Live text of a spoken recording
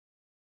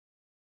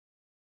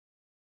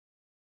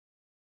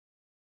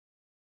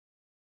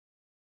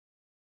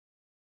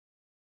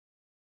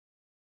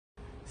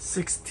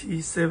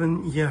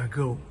67 years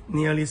ago,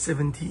 nearly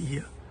 70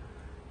 years,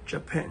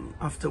 Japan,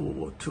 after World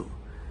War II,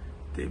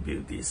 they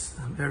built this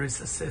very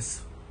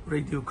successful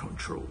radio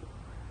control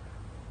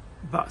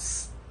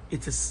bus.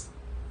 It is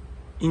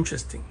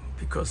interesting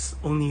because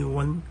only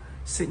one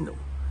signal,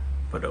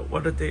 but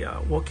what they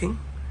are working,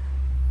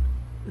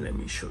 let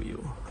me show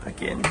you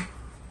again.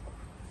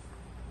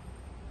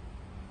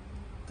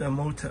 The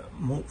motor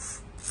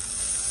move,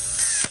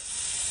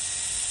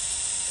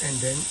 and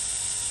then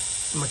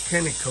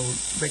mechanical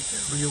make the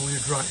rear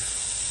wheel drive,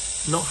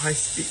 not high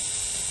speed.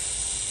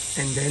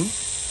 And then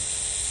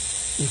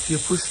if you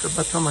push the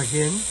button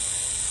again,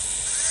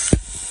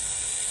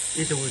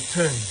 it will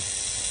turn.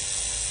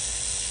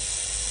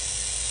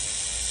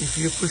 If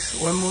you push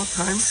one more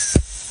time,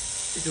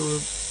 it will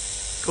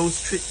go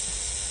straight.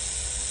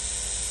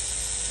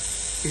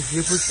 If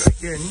you push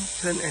again,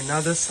 turn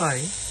another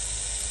side,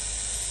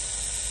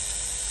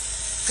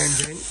 and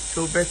then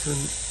go back to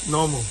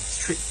normal,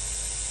 straight.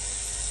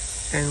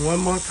 And one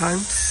more time,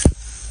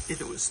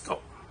 it will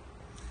stop.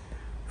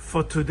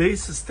 For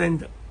today's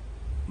standard,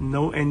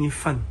 no any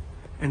fun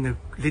and a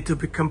little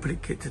bit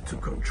complicated to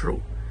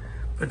control.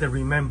 But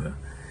remember,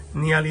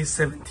 nearly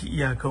 70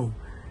 years ago,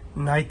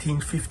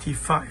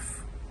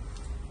 1955,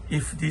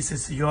 if this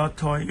is your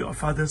toy, your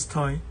father's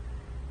toy,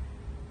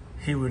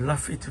 he will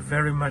love it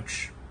very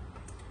much.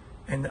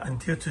 And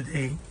until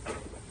today,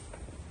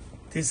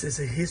 this is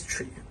a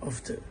history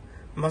of the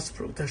mass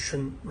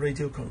production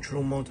radio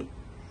control model.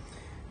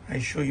 I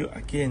show you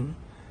again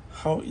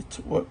how it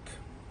works.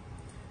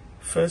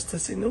 First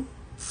signal,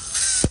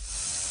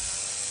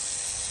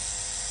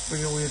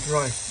 rear wheel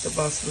drive, the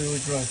bus rear wheel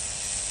drive.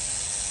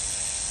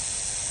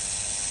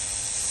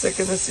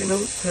 Second signal,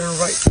 turn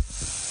right.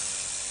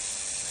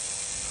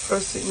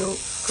 First signal,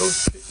 go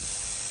straight.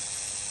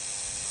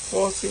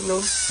 Fourth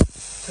signal,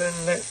 turn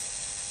left.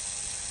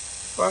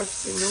 Fifth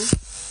signal,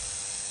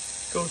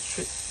 go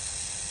straight.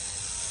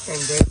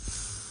 And then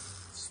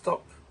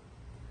stop.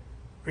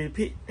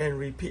 Repeat and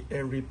repeat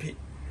and repeat.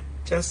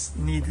 Just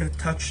need to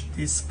touch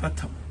this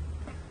button.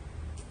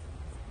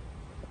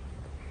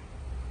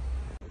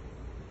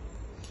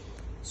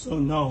 So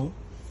now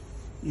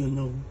you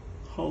know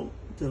how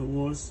the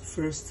world's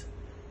first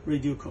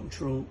radio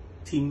control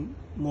team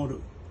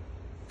model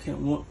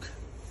can work.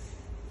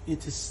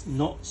 It is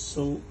not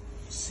so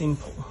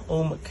simple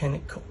or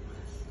mechanical.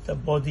 The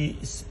body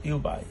is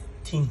built by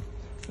tin,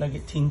 like a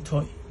tin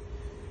toy,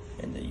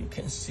 and you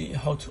can see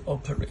how to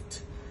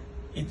operate.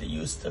 It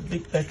used a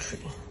big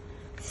battery,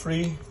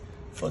 free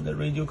for the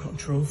radio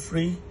control,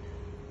 free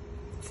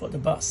for the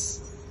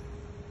bus.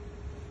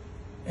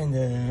 And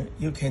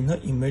you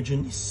cannot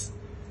imagine it's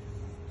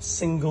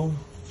single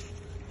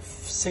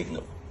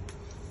signal,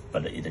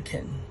 but it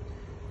can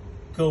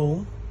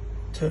go,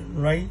 turn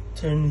right,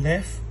 turn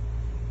left,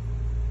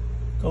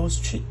 go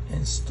straight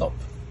and stop.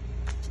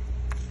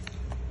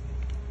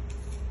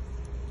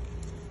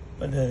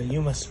 But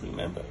you must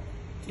remember,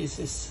 this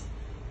is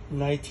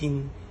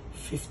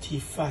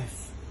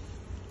 1955.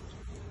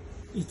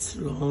 It's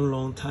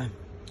long time.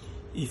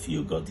 If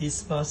you got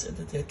this bus at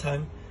that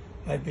time,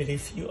 I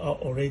believe you are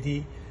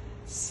already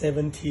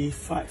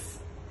 75.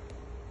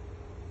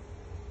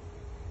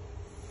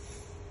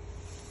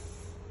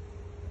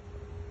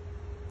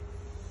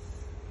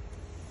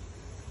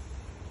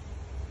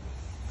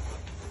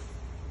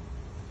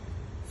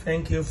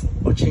 Thank you for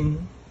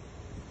watching.